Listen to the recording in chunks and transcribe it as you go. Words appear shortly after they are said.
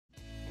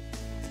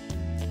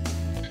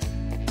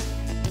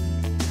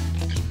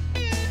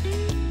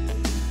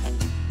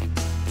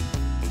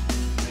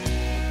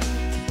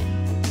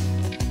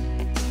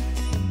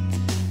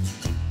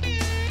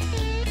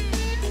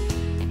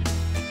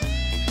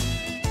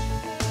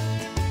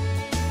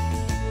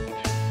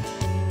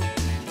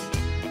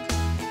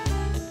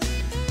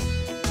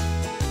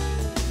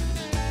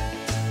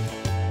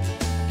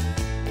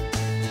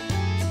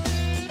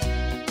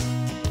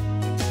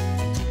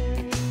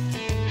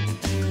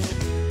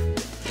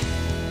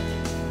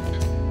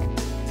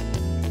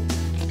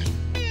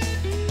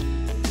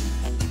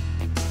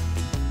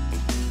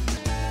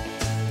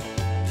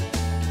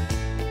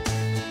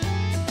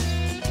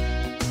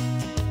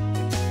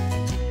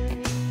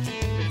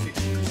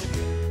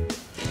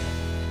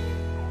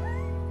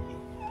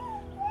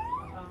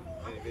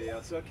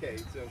it's okay.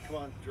 So come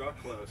on, draw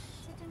close.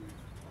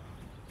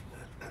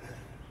 Okay.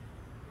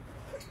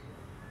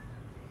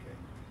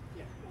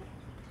 Yeah.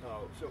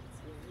 Oh, so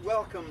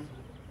welcome,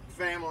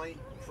 family,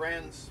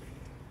 friends.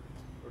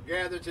 We're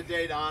gathered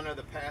today to honor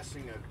the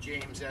passing of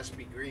James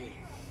Espy Green.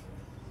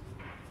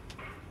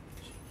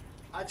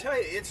 I tell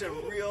you, it's a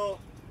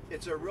real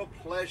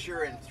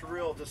pleasure and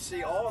thrill to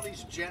see all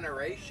these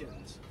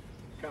generations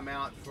come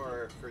out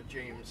for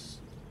James's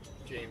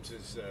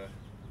funeral.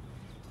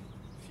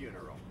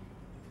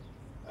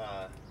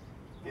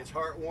 It's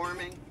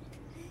heartwarming,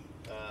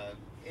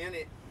 and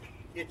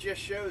it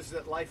just shows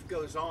that life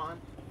goes on,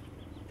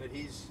 that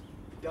he's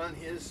done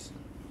his,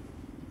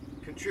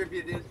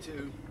 contributed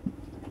to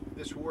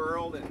this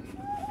world, and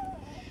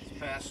he's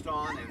passed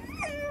on, and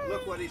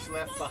look what he's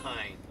left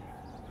behind.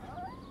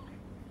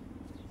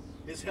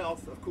 His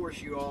health, of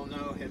course, you all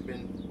know, had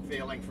been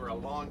failing for a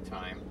long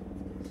time,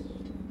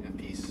 and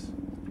peace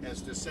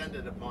has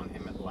descended upon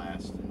him at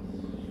last.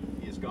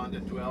 He has gone to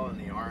dwell in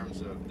the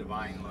arms of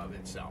divine love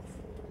itself.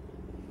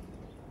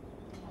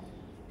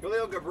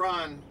 Khalil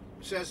Gibran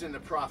says in the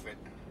Prophet,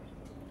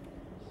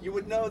 "You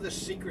would know the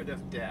secret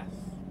of death,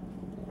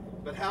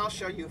 but how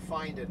shall you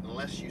find it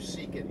unless you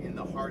seek it in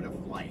the heart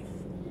of life?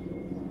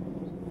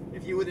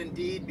 If you would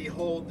indeed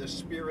behold the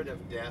spirit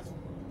of death,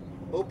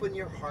 open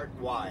your heart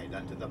wide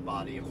unto the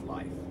body of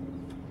life.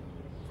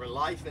 For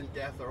life and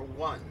death are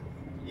one,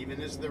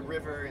 even as the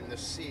river and the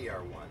sea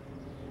are one.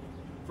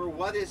 For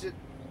what is it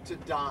to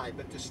die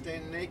but to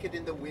stand naked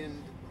in the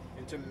wind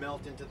and to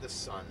melt into the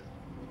sun?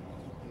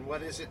 And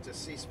what is it to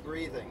cease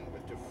breathing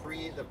but to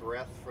free the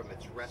breath from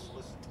its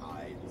restless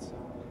tides,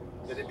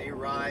 that it may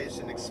rise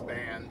and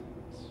expand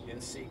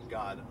and seek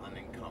God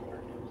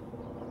unencumbered?"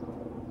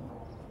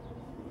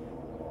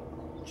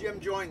 Jim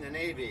joined the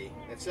Navy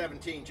at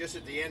 17, just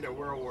at the end of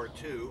World War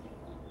II.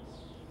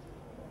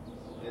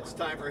 It's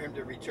time for him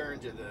to return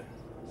to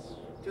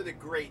the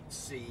great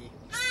sea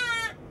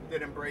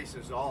that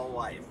embraces all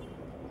life.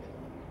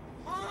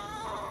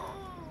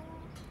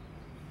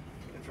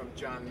 And from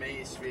John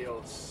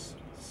Masefield's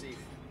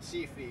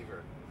Sea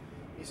Fever,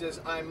 he says,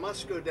 "I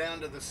must go down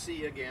to the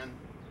sea again,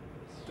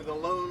 to the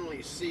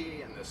lonely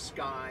sea and the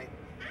sky,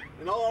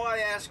 and all I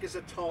ask is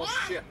a tall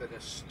ship and a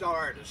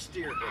star to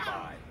steer her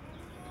by.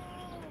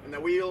 And the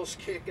wheels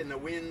kick and the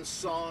wind's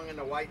song and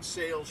the white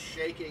sails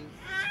shaking,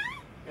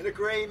 and a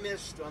gray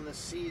mist on the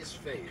sea's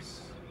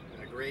face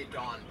and a gray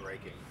dawn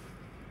breaking.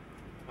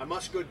 I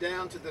must go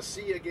down to the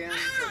sea again,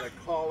 for the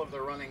call of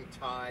the running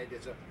tide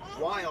is a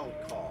wild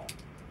call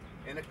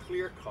and a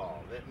clear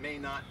call that may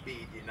not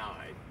be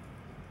denied.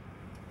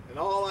 And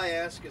all I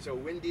ask is a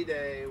windy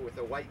day with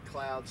the white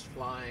clouds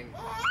flying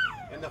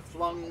and the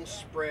flung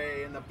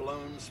spray and the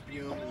blown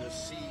spume and the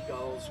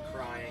seagulls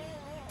crying.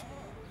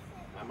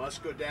 I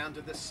must go down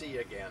to the sea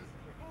again,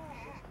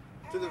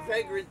 to the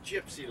vagrant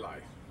gypsy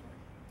life,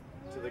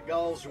 to the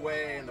gull's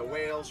way and the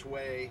whale's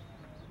way,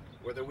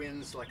 where the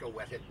wind's like a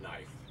whetted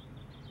knife.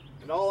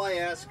 And all I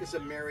ask is a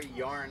merry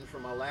yarn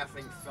from a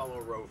laughing fellow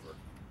rover,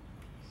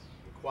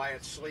 and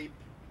quiet sleep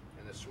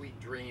and a sweet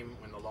dream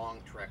when the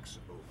long trek's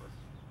over."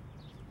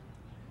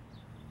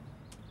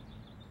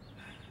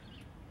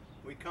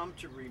 We come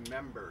to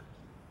remember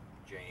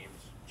Jim,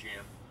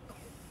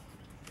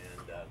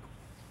 and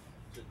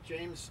so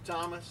James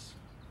Thomas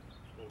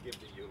will give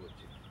the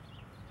eulogy.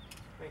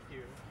 Thank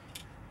you.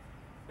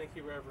 Thank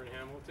you, Reverend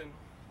Hamilton.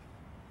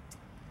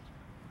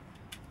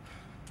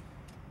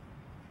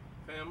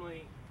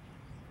 Family,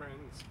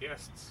 friends,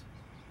 guests,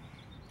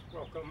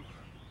 welcome.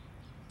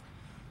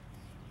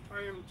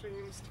 I am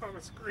James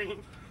Thomas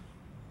Green.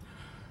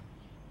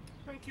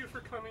 Thank you for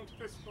coming to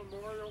this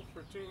memorial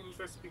for James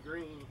Espy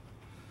Green,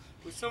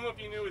 who some of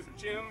you knew as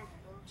Jim,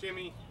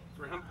 Jimmy,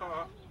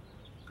 Grandpa,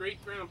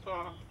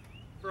 Great-Grandpa,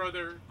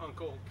 brother,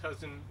 uncle,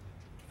 cousin,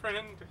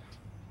 friend,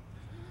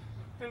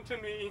 and to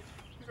me,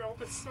 his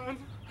eldest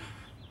son.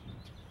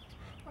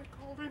 I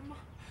called him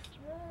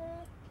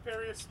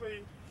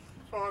variously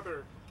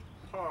father,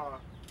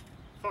 pa,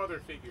 father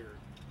figure,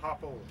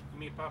 papo,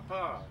 mi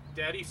papa,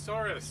 daddy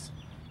saurus,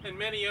 and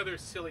many other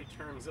silly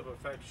terms of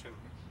affection.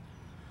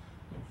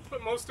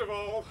 But most of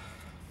all,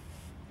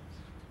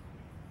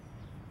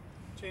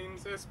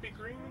 James Espy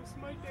Green is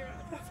my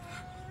dad.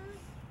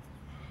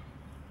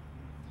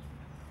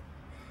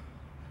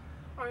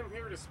 I am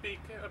here to speak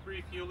a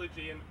brief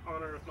eulogy in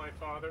honor of my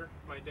father,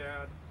 my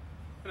dad,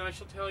 and I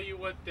shall tell you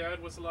what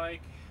Dad was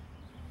like.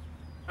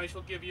 I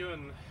shall give you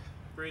an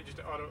abridged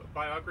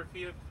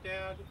autobiography of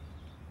Dad.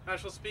 I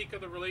shall speak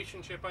of the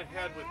relationship I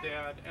had with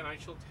Dad, and I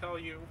shall tell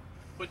you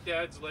what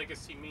Dad's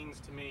legacy means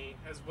to me,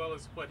 as well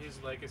as what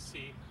his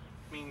legacy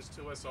means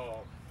to us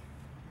all.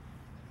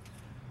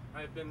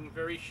 I have been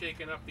very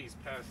shaken up these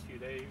past few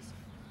days,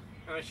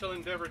 and I shall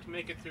endeavor to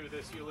make it through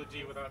this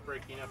eulogy without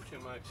breaking up too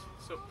much,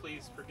 so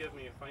please forgive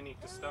me if I need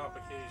to stop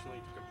occasionally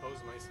to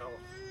compose myself.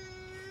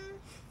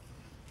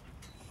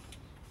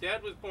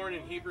 Dad was born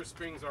in Heber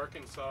Springs,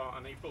 Arkansas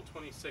on April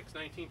 26,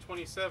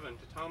 1927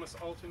 to Thomas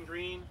Alton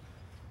Green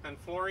and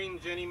Florine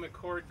Jenny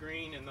McCord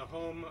Green in the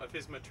home of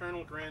his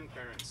maternal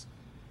grandparents,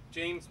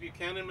 James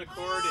Buchanan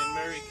McCord and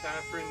Mary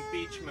Catherine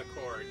Beach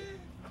McCord.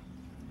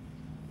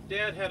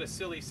 Dad had a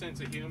silly sense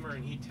of humor,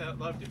 and he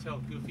loved to tell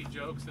goofy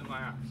jokes and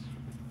laughs.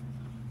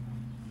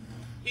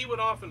 He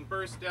would often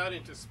burst out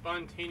into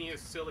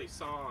spontaneous, silly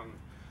song.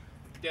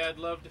 Dad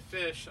loved to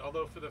fish,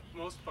 although for the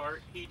most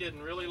part, he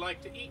didn't really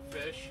like to eat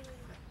fish.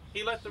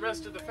 He let the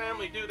rest of the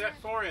family do that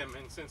for him,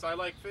 and since I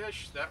like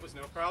fish, that was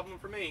no problem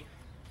for me.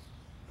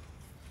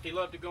 He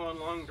loved to go on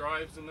long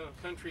drives in the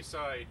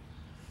countryside,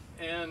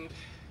 and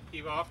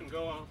he would often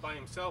go on by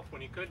himself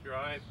when he could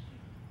drive.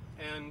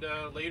 And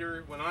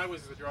later, when I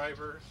was the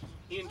driver,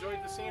 he enjoyed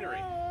the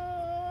scenery.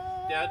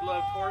 Dad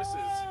loved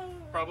horses,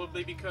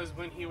 probably because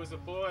when he was a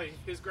boy,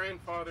 his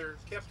grandfather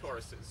kept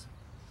horses.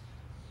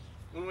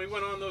 When we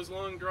went on those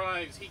long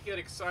drives, he'd get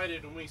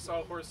excited when we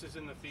saw horses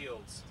in the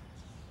fields.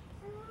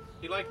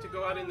 He liked to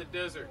go out in the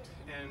desert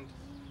and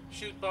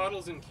shoot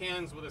bottles and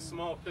cans with a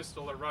small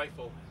pistol or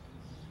rifle.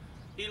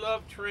 He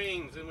loved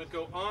trains and would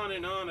go on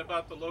and on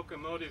about the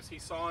locomotives he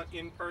saw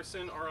in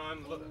person or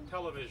on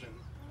television.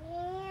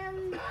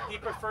 He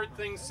preferred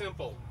things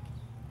simple.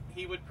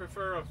 He would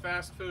prefer a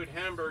fast food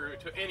hamburger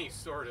to any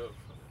sort of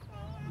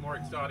more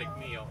exotic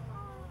meal.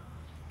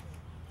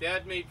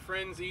 Dad made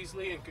friends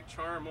easily and could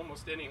charm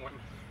almost anyone.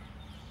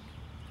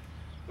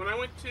 When I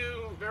went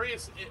to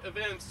various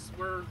events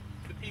where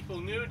the people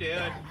knew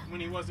Dad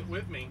when he wasn't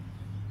with me,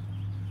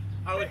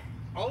 I would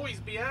always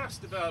be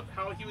asked about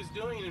how he was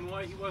doing and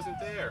why he wasn't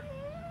there.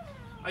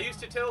 I used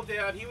to tell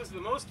Dad he was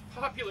the most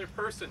popular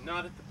person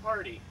not at the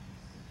party.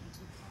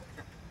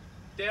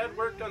 Dad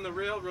worked on the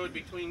railroad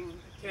between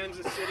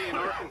Kansas City and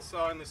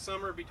Arkansas in the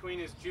summer between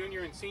his junior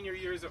and senior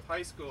years of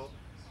high school,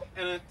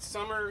 and at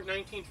summer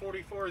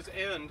 1944's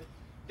end,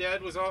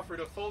 Dad was offered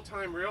a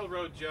full-time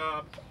railroad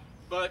job,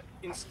 but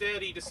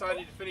instead he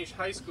decided to finish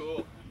high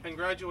school and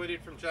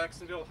graduated from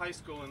Jacksonville High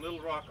School in Little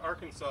Rock,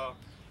 Arkansas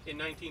in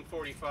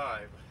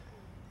 1945.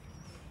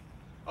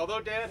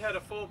 Although Dad had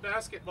a full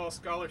basketball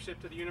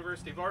scholarship to the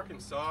University of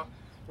Arkansas,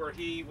 where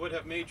he would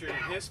have majored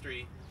in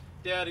history,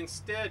 Dad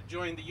instead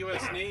joined the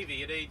U.S.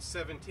 Navy at age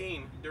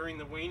 17 during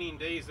the waning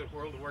days of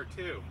World War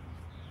II.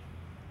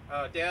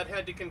 Dad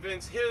had to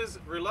convince his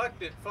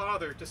reluctant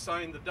father to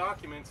sign the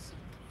documents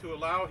to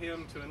allow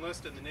him to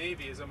enlist in the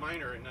Navy as a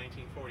minor in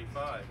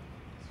 1945,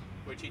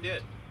 which he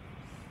did.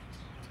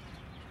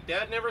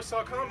 Dad never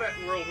saw combat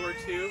in World War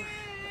II,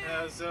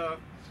 as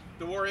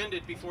the war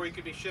ended before he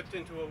could be shipped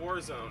into a war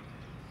zone.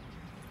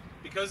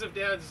 Because of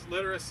Dad's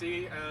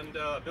literacy and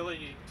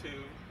ability to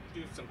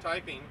do some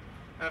typing,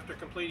 after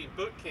completing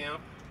boot camp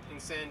in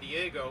San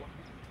Diego,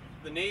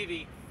 the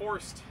Navy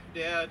forced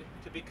Dad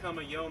to become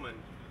a yeoman,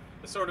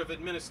 a sort of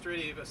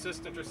administrative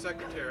assistant or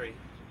secretary,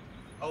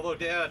 although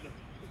Dad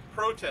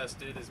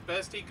protested as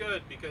best he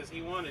could because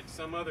he wanted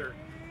some other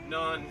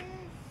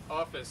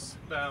non-office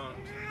bound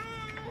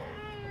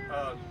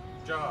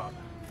job.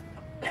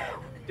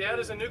 Dad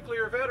is a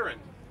nuclear veteran.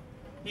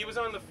 He was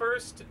on the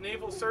first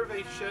naval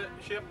survey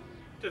ship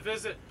to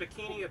visit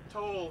Bikini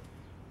Atoll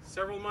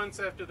several months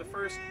after the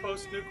first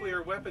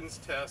post-nuclear weapons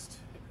test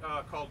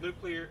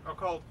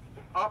called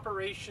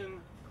Operation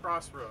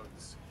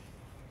Crossroads.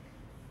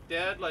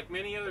 Dad, like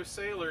many other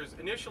sailors,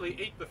 initially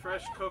ate the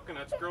fresh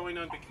coconuts growing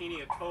on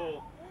Bikini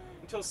Atoll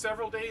until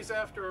several days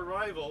after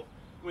arrival,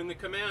 when the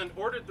command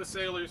ordered the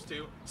sailors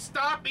to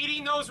stop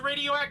eating those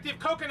radioactive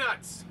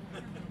coconuts.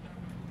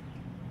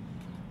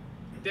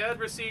 Dad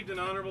received an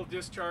honorable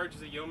discharge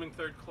as a yeoman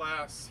third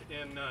class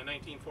in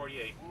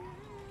 1948.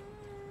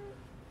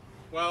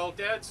 While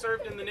Dad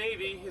served in the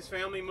Navy, his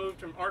family moved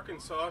from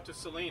Arkansas to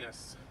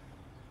Salinas,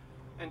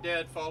 and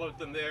Dad followed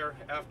them there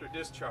after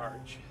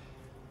discharge.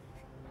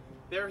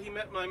 There he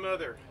met my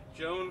mother,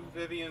 Joan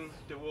Vivian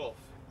DeWolf,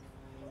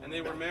 and they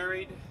were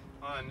married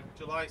on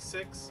July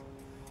 6,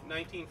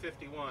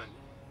 1951.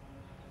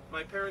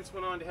 My parents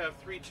went on to have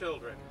 3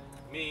 children,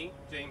 me,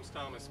 James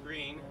Thomas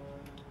Green,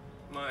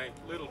 my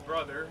little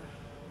brother,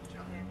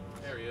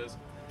 there he is,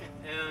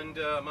 and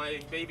my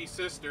baby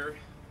sister,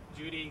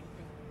 Judy.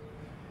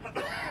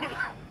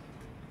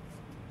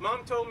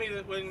 Mom told me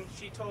that when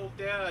she told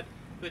Dad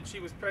that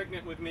she was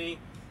pregnant with me,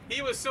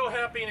 he was so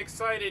happy and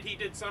excited he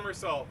did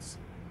somersaults.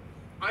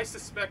 I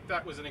suspect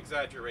that was an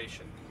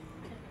exaggeration.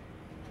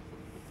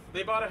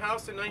 They bought a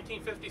house in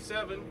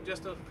 1957,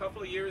 just a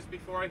couple of years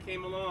before I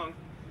came along,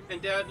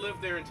 and Dad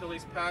lived there until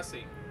his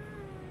passing.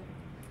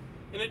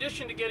 In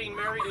addition to getting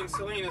married in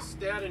Salinas,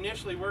 Dad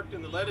initially worked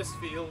in the lettuce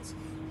fields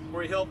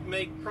where he helped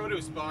make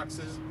produce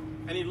boxes,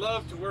 and he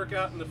loved to work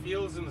out in the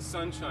fields in the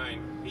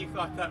sunshine. He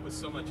thought that was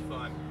so much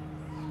fun.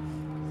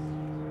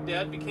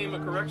 Dad became a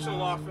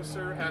correctional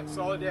officer at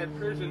Soledad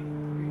Prison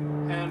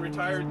and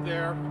retired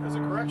there as a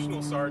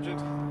correctional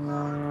sergeant,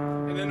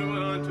 and then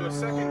went on to a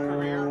second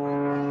career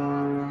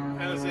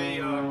as a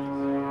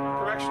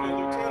correctional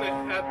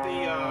lieutenant at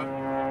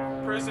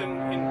the prison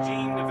in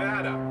Jean,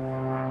 Nevada,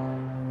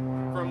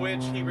 from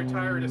which he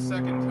retired a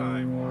second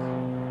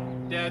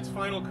time. Dad's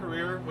final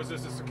career was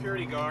as a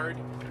security guard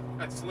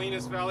at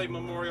Salinas Valley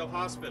Memorial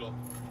Hospital,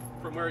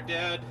 from where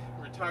Dad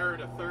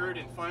retired a third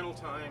and final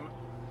time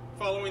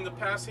following the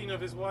passing of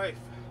his wife,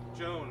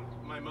 Joan,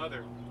 my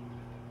mother,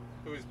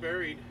 who is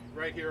buried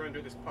right here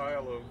under this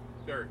pile of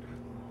dirt.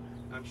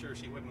 I'm sure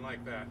she wouldn't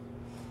like that.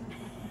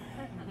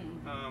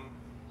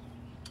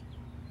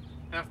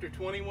 After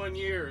 21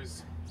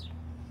 years,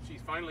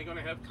 she's finally going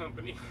to have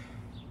company.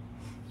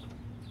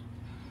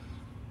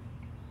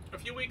 A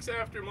few weeks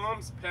after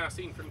Mom's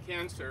passing from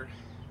cancer,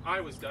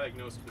 I was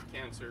diagnosed with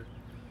cancer,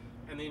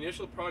 and the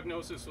initial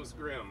prognosis was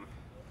grim.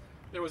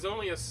 There was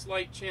only a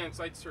slight chance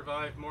I'd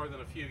survive more than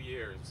a few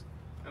years,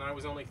 and I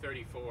was only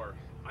 34.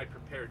 I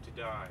prepared to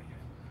die.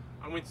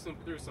 I went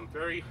through some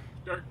very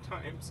dark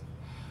times,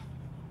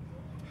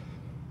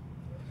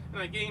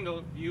 and I gained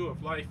a view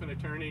of life and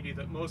eternity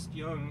that most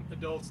young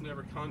adults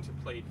never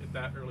contemplate at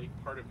that early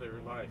part of their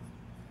life.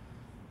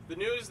 The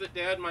news that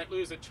Dad might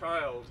lose a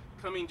child,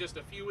 coming just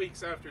a few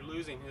weeks after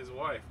losing his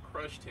wife,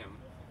 crushed him.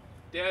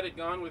 Dad had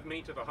gone with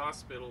me to the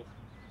hospital,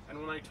 and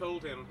when I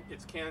told him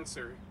it's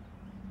cancer,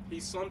 he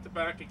slumped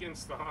back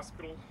against the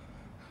hospital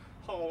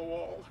hall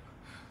wall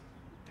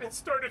and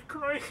started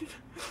crying.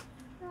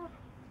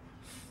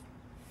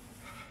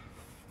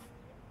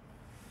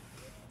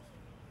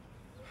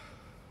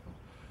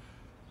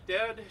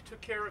 Dad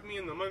took care of me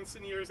in the months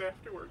and years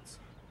afterwards,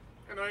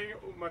 and I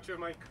owe much of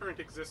my current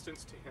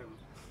existence to him.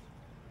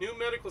 New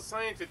medical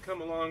science had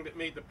come along that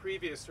made the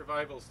previous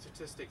survival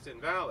statistics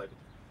invalid,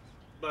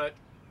 but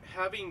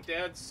having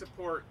Dad's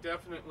support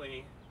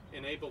definitely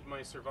enabled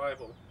my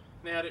survival.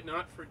 And had it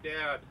not for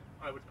Dad,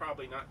 I would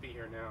probably not be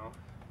here now.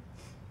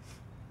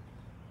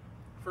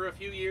 For a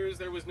few years,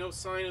 there was no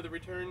sign of the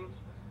return.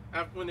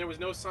 When there was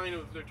no sign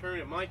of the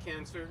return of my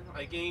cancer,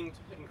 I gained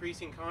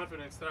increasing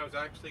confidence that I was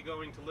actually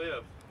going to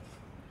live.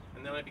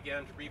 And then I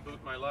began to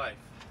reboot my life.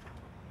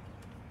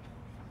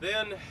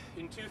 Then,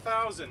 in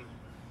 2000,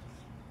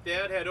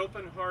 Dad had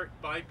open heart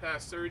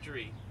bypass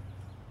surgery.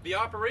 The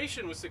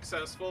operation was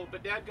successful,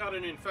 but Dad got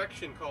an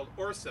infection called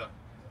ORSA.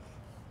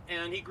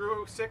 And he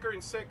grew sicker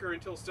and sicker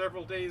until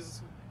several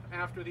days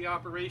after the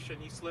operation,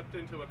 he slipped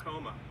into a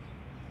coma.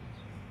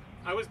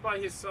 I was by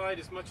his side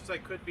as much as I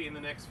could be in the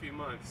next few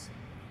months.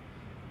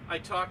 I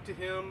talked to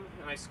him,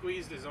 and I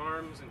squeezed his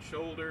arms and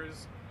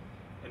shoulders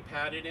and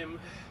patted him.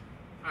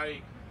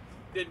 I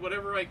did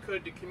whatever I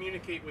could to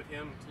communicate with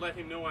him, to let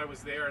him know I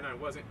was there and I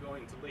wasn't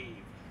going to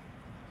leave.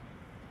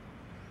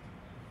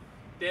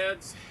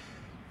 Dad's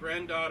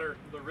granddaughter,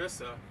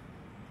 Larissa,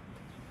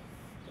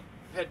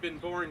 had been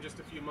born just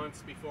a few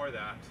months before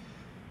that.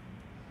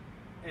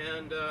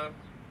 And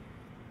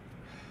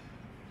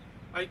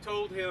I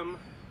told him,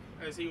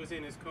 as he was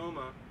in his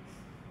coma,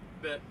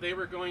 that he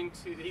was going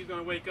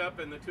to wake up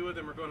and the two of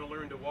them were going to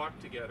learn to walk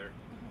together.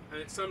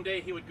 And that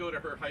someday he would go to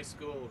her high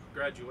school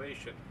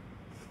graduation.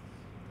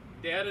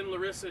 Dad and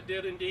Larissa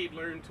did indeed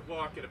learn to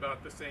walk at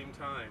about the same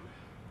time.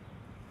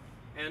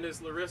 And as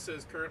Larissa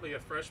is currently a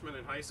freshman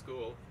in high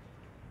school,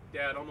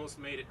 Dad almost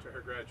made it to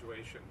her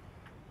graduation.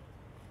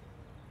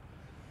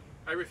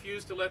 I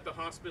refused to let the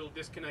hospital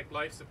disconnect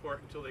life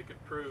support until they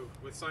could prove,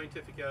 with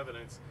scientific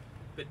evidence,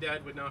 that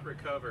Dad would not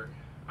recover.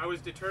 I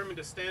was determined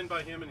to stand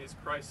by him in his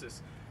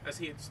crisis, as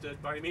he had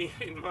stood by me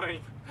in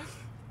mine.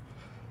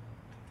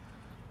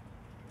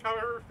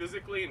 However,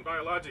 physically and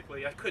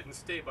biologically, I couldn't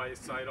stay by his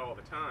side all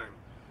the time.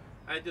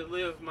 I had to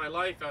live my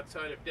life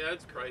outside of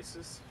Dad's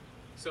crisis.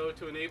 So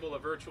to enable a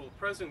virtual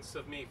presence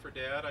of me for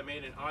Dad, I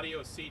made an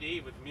audio CD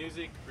with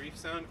music, brief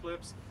sound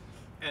clips,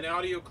 and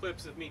audio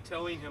clips of me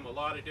telling him a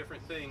lot of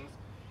different things,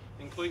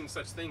 including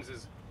such things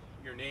as,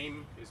 your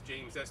name is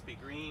James Espy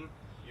Green,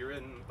 you're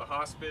in the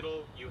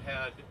hospital, you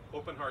had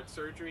open heart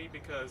surgery,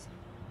 because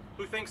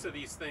who thinks of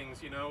these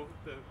things, you know?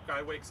 The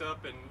guy wakes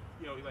up and,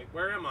 you know, like,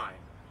 where am I?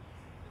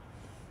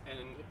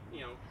 And,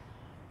 you know,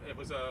 it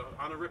was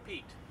on a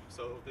repeat,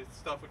 so this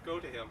stuff would go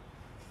to him.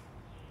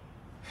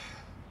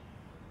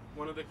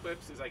 One of the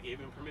clips is I gave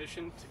him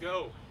permission to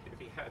go if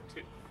he had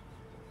to.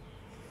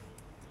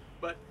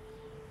 But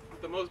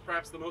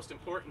perhaps the most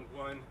important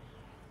one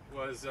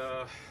was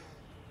an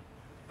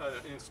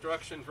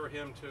instruction for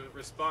him to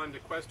respond to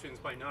questions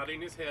by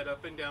nodding his head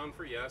up and down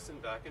for yes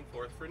and back and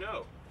forth for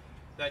no.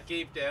 That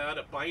gave Dad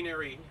a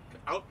binary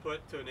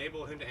output to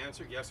enable him to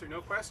answer yes or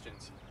no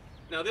questions.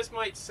 Now this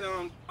might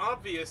sound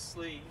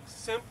obviously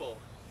simple,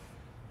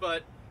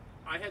 but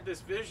I had this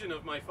vision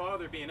of my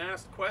father being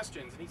asked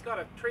questions, and he's got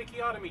a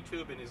tracheotomy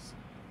tube in his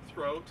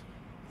throat,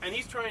 and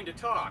he's trying to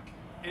talk,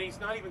 and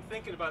he's not even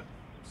thinking about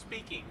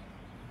speaking.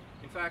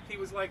 In fact, he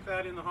was like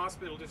that in the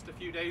hospital just a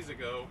few days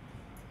ago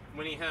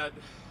when he had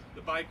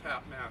the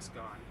BiPAP mask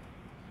on.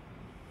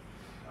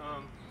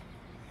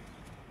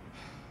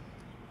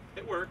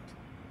 It worked.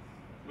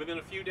 Within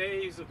a few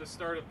days of the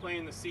start of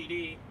playing the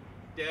CD,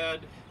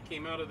 Dad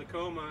came out of the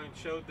coma and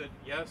showed that,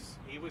 yes,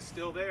 he was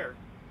still there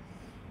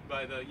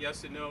by the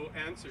yes and no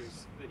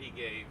answers that he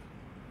gave.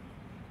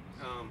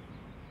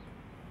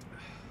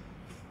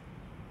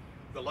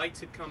 The lights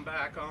had come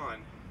back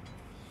on.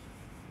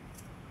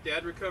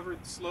 Dad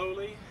recovered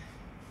slowly,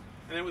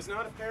 and it was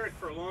not apparent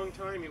for a long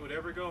time he would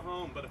ever go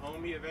home, but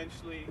home he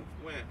eventually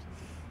went.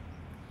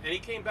 And he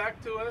came back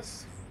to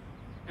us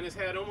and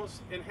had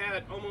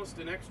almost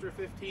an extra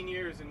 15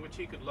 years in which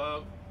he could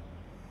love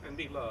and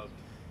be loved.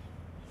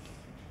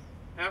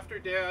 After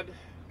Dad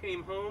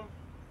came home,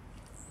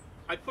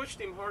 I pushed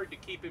him hard to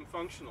keep him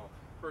functional.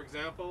 For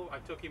example, I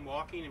took him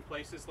walking in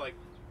places like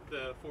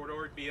the Fort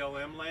Ord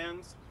BLM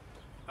lands,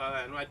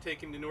 and I'd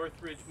take him to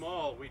Northridge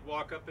Mall. We'd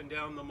walk up and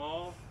down the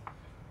mall,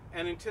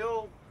 and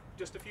until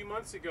just a few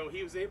months ago,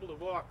 he was able to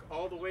walk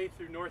all the way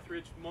through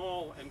Northridge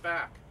Mall and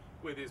back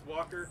with his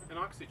walker and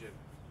oxygen.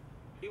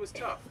 He was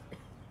tough.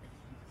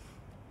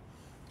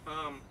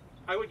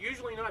 I would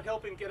usually not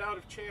help him get out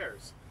of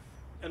chairs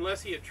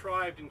unless he had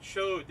tried and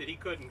showed that he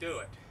couldn't do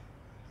it.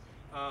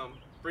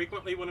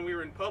 Frequently when we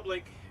were in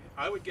public,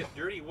 I would get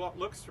dirty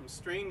looks from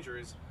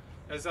strangers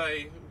as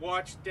I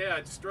watched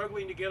Dad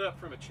struggling to get up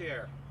from a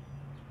chair.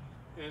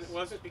 And it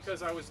wasn't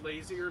because I was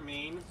lazy or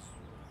mean.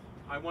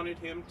 I wanted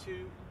him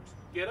to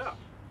get up.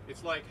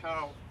 It's like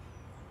how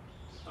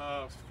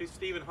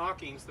Stephen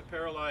Hawking, the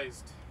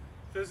paralyzed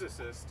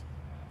physicist,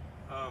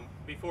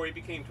 before he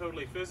became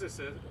totally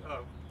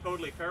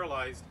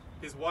paralyzed,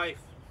 his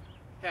wife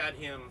had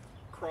him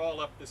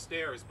crawl up the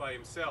stairs by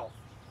himself.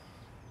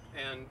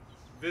 And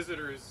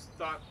visitors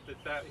thought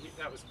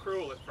that was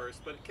cruel at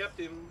first, but it kept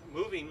him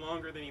moving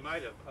longer than he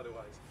might have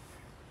otherwise.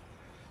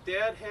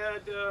 Dad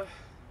had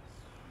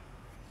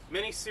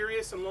many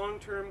serious and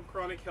long-term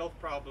chronic health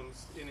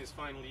problems in his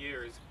final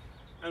years,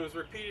 and was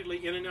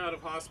repeatedly in and out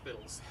of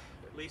hospitals,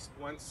 at least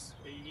once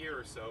a year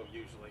or so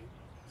usually.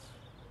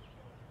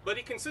 But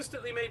he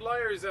consistently made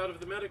liars out of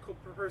the medical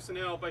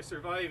personnel by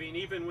surviving,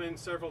 even when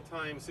several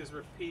times his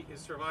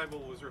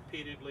survival was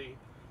repeatedly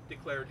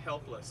declared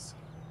helpless.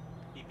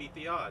 He beat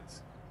the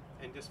odds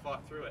and just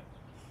fought through it.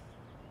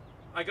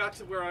 I got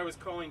to where I was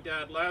calling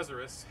Dad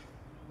Lazarus,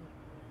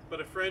 but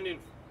a friend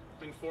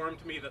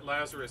informed me that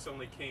Lazarus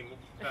only came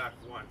back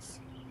once.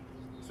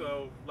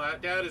 So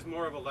Dad is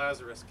more of a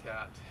Lazarus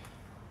cat.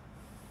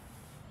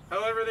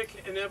 However, there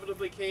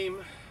inevitably came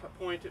a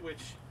point at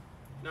which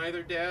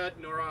neither Dad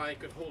nor I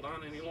could hold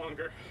on any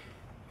longer.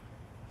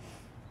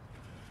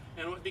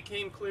 And when it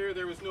became clear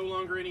there was no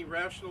longer any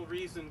rational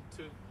reason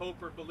to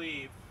hope or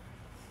believe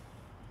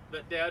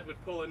that Dad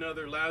would pull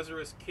another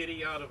Lazarus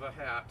kitty out of a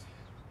hat,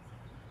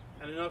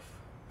 and enough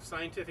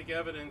scientific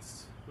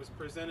evidence was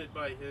presented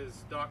by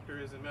his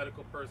doctors and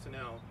medical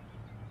personnel,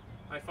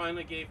 I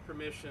finally gave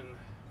permission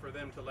for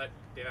them to let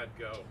Dad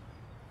go.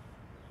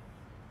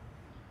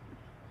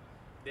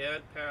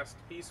 Dad passed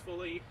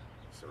peacefully,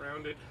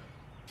 surrounded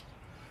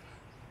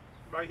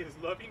by his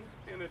loving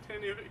and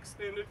attentive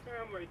extended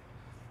family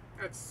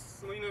at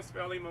Salinas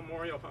Valley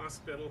Memorial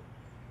Hospital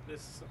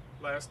this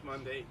last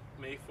Monday,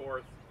 May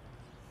 4th,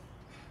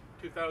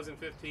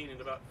 2015, at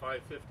about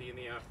 5:50 in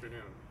the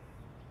afternoon.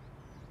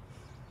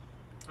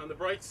 On the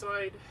bright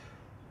side,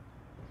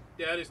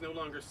 Dad is no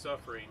longer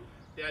suffering.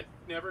 Dad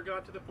never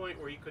got to the point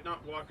where he could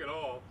not walk at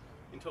all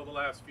until the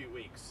last few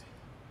weeks.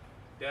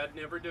 Dad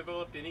never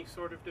developed any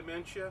sort of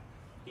dementia.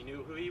 He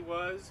knew who he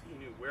was, he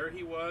knew where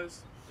he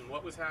was, and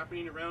what was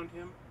happening around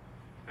him,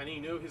 and he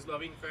knew his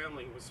loving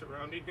family was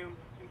surrounding him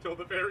until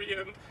the very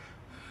end.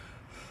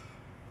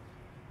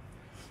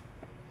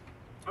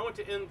 I want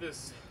to end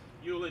this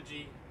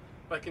eulogy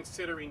by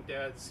considering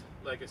Dad's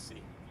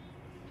legacy.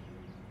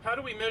 How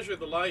do we measure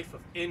the life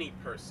of any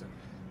person?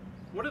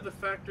 What are the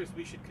factors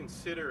we should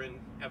consider in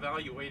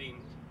evaluating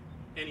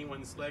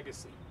anyone's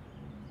legacy?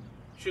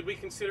 Should we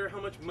consider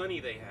how much money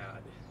they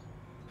had?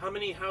 How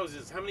many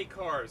houses? How many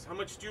cars? How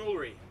much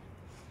jewelry?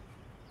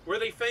 Were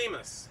they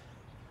famous?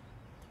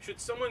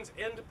 Should someone's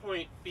end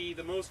point be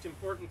the most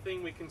important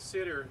thing we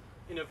consider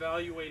in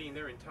evaluating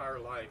their entire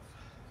life?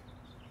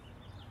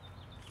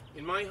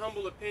 In my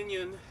humble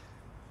opinion,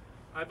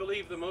 I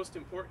believe the most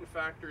important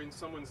factor in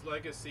someone's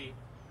legacy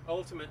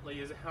ultimately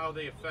is how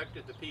they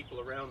affected the people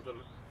around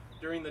them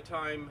during the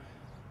time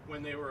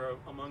when they were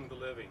among the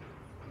living.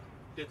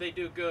 Did they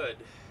do good?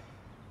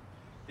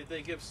 Did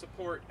they give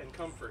support and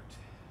comfort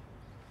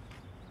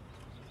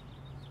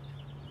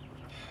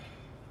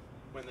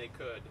when they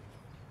could?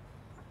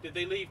 Did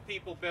they leave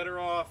people better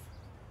off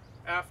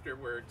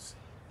afterwards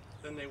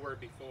than they were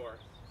before?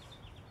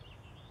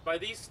 By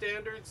these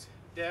standards,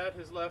 Dad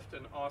has left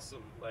an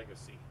awesome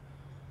legacy.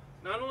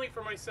 Not only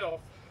for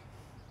myself,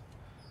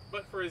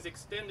 but for his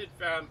extended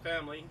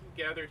family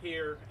gathered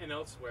here and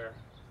elsewhere.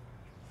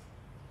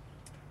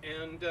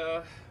 And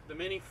the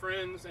many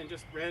friends and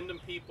just random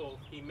people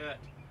he met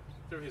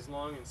through his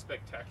long and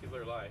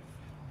spectacular life.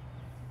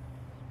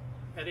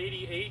 At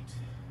 88,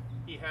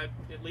 he had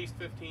at least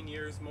 15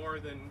 years more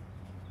than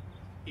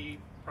he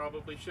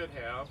probably should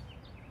have.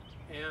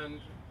 And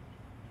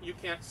you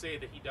can't say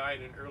that he died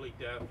an early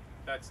death.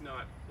 That's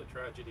not the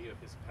tragedy of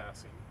his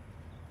passing.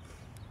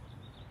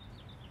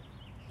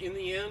 In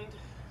the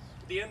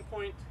end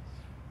point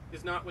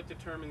is not what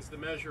determines the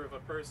measure of a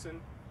person.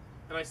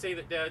 And I say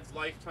that Dad's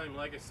lifetime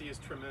legacy is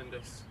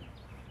tremendous.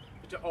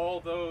 To all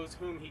those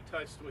whom he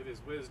touched with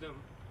his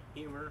wisdom,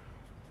 humor,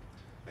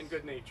 and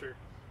good nature.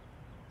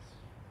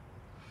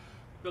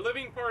 The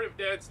living part of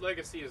Dad's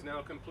legacy is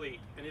now complete,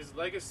 and his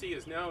legacy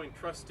is now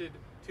entrusted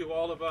to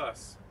all of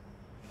us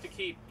to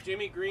keep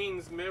Jimmy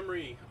Green's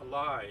memory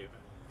alive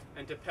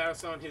and to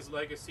pass on his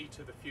legacy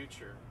to the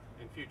future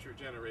and future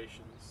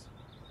generations.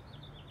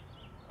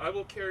 I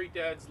will carry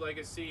Dad's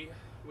legacy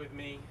with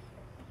me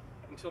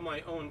until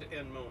my own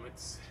end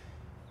moments.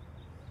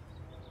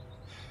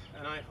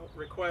 And I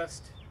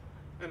request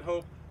and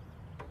hope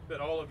that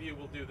all of you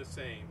will do the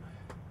same.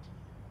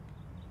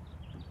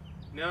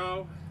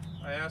 Now,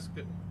 I ask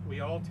that we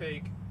all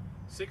take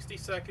 60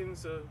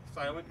 seconds of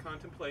silent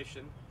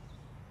contemplation,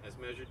 as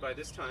measured by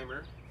this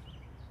timer,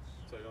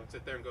 so you don't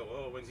sit there and go,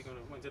 oh,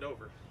 when's it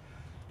over?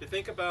 To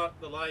think about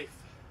the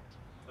life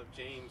of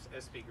James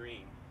Espy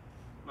Green,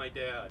 my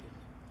dad.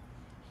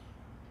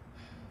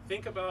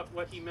 Think about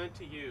what he meant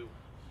to you,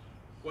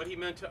 what he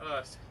meant to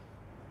us,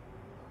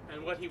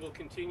 and what he will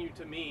continue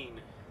to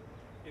mean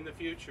in the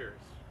future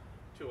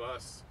to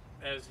us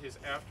as his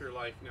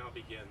afterlife now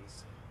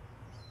begins.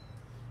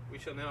 We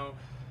shall now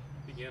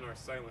begin our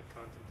silent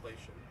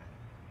contemplation.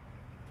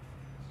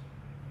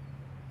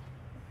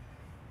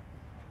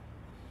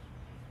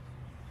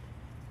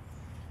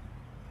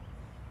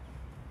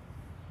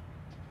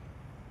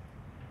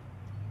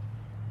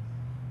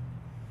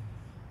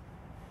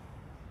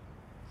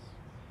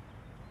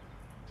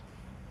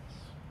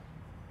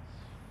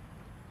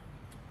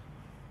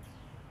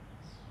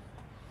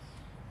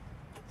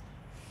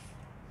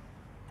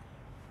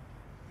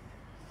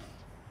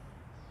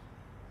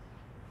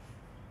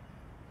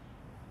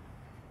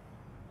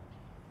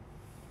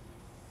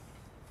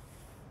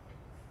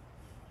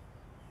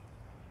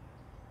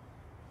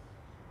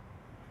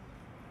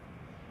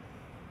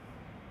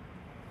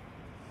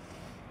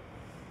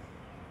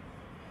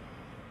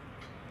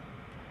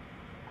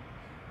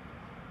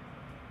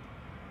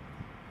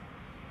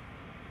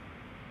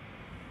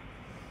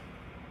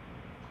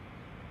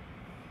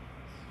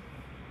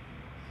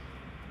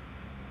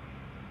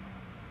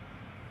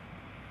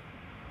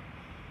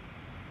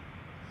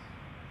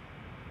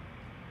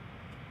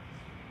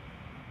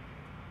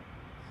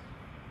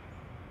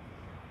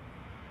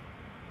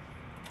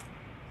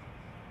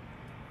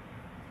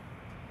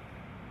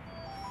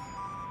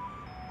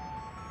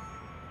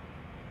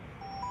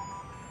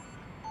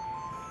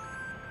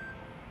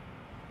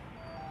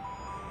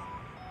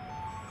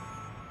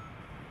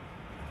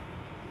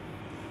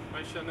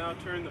 I shall now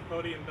turn the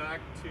podium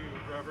back to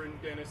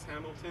Reverend Dennis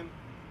Hamilton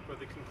for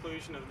the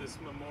conclusion of this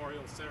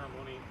memorial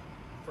ceremony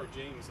for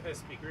James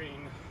Espy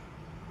Green,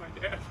 my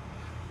dad.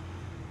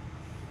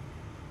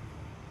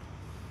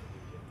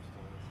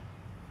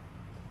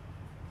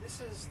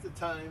 This is the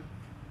time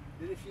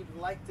that if you'd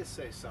like to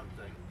say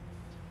something,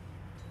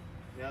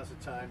 now's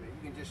the time that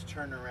you can just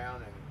turn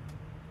around and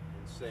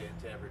say it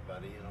to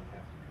everybody. You don't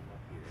have to come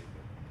up here.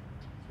 But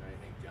is there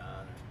anything,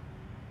 John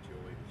or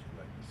Joey, that you'd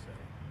like to say?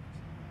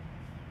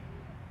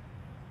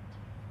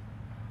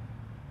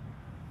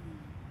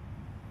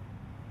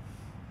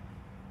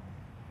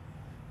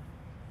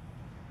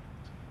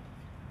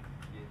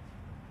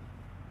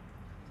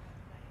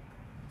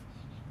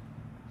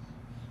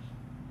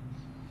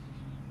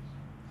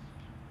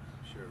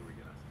 Sure, we're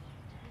gonna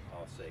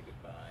all say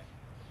goodbye.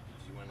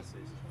 Do you want to say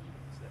something?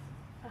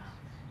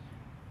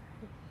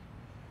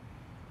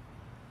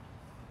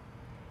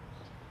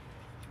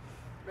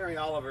 Mary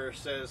Oliver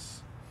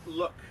says,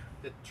 "Look,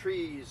 the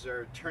trees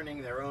are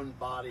turning their own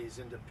bodies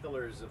into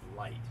pillars of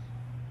light,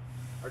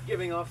 are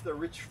giving off the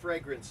rich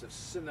fragrance of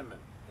cinnamon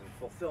and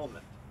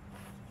fulfillment.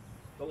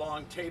 The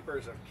long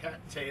tapers of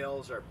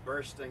cattails are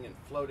bursting and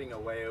floating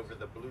away over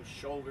the blue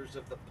shoulders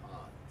of the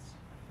ponds.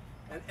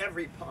 And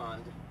every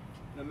pond,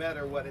 no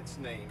matter what its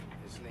name,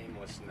 is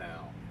nameless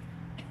now.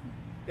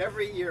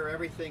 Every year,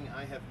 everything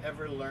I have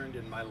ever learned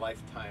in my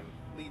lifetime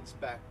leads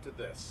back to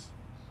this.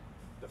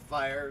 The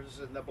fires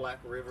in the black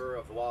river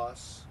of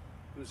loss,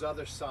 whose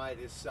other side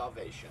is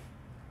salvation,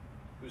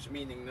 whose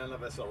meaning none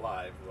of us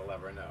alive will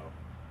ever know.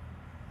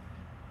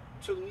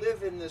 To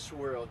live in this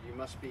world, you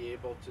must be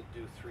able to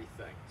do three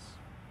things.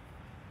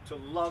 To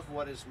love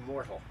what is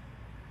mortal,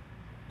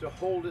 to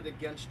hold it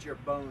against your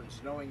bones,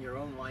 knowing your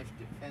own life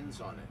depends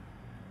on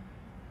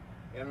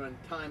it. And when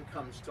time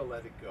comes to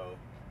let it go,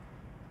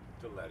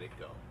 to let it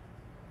go.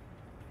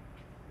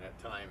 That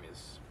time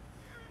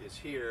is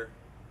here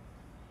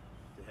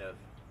to have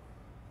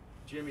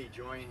Jimmy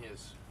join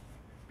his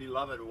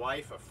beloved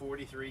wife of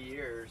 43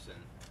 years,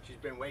 and she's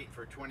been waiting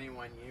for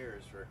 21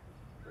 years for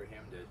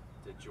him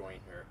to join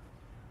her.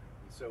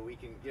 And so we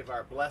can give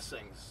our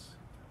blessings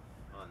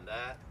on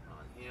that,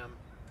 on him.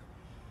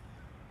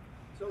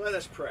 So let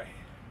us pray.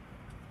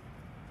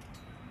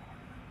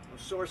 O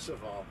source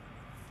of all,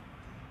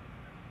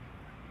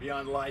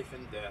 beyond life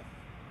and death,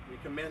 we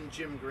commend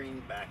Jim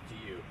Green back to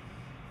you.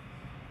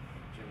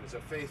 Jim is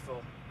a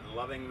faithful and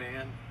loving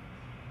man.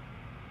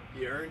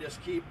 He earned his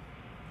keep,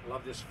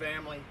 loved his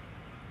family,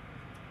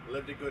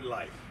 lived a good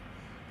life.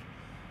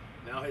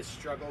 Now his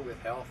struggle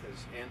with health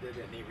has ended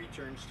and he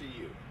returns to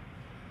you,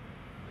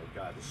 O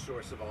God, the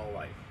source of all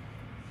life.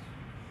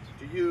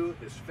 To you,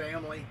 his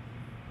family,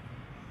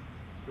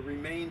 who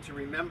remain to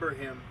remember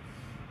him,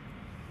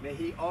 may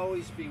he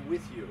always be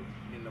with you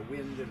in the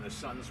wind and the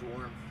sun's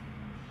warmth.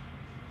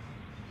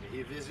 May May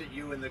he visit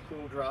you in the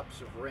cool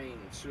drops of rain,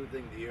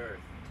 soothing the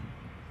earth,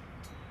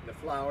 the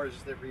flowers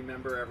that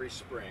remember every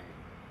spring.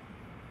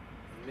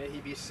 And may he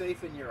be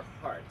safe in your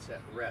hearts,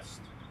 at rest,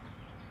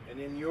 and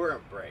in your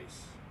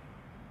embrace,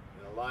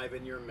 and alive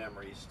in your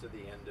memories to the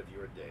end of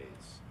your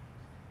days.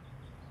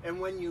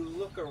 And when you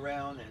look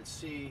around and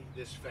see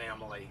this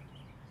family,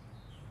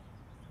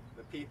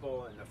 the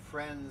people and the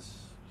friends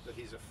that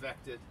he's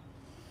affected,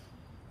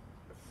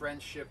 the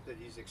friendship that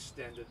he's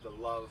extended, the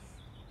love,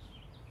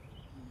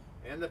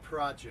 and the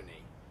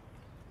progeny,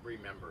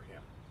 remember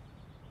him.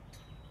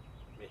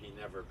 May he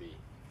never be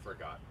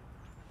forgotten.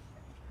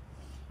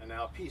 And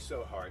now, peace,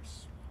 O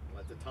hearts,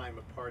 let the time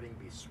of parting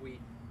be sweet.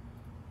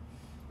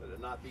 Let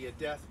it not be a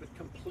death, but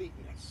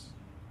completeness.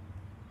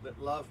 Let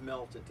love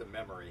melt into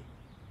memory,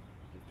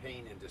 and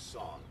pain into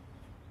song.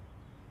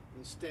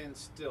 And stand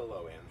still,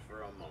 O end,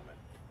 for a moment,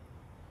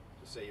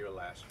 to say your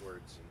last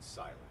words in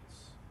silence.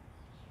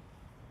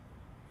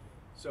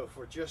 So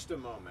for just a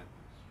moment,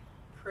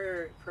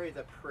 pray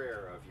the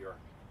prayer of your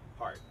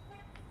heart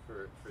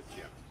for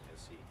Jim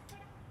as he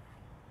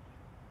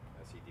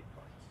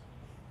departs.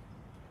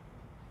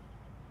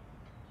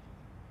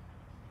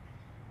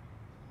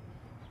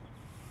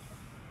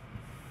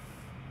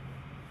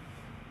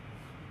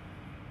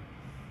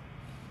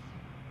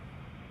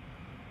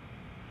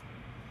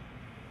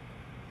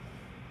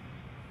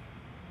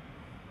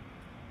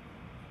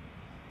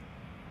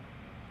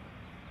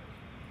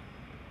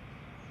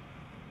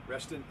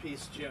 Rest in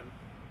peace, Jim.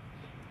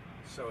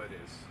 So it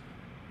is.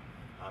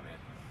 Amen.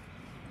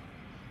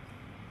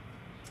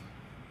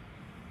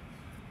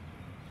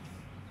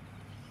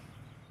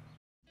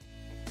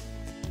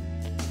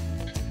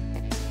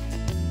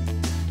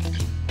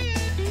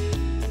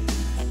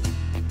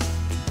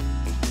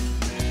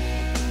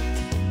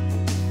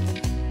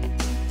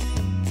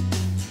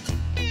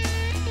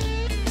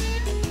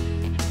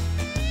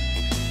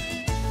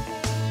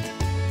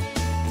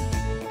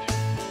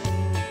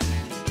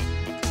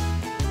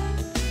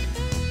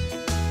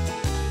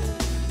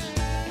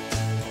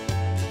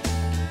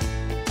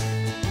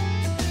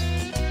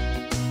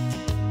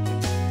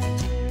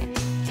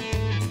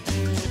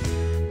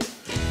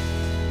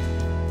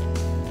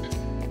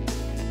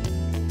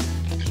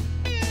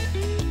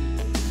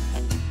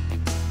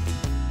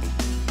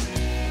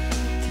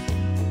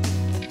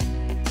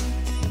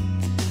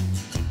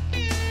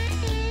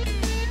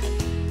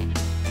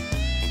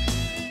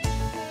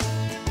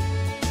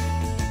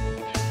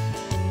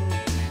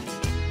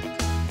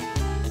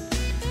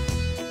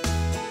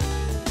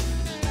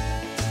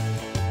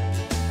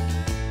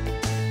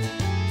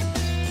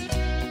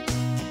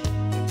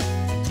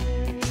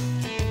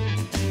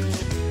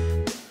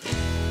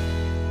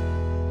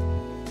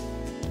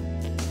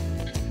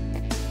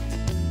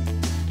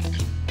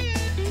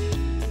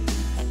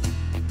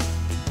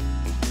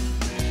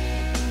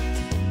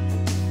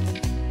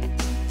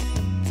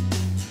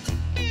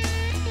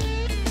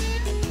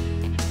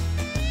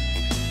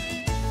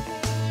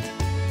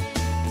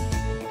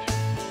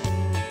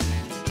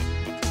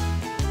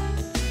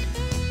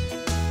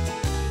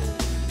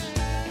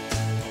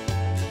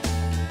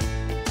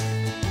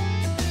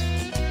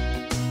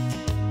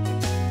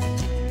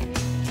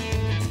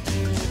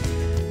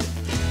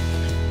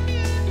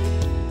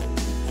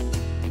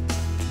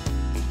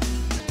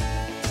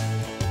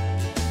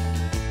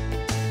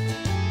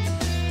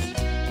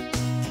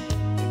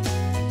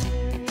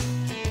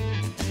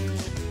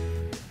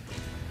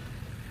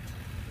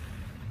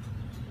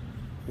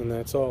 And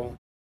that's all.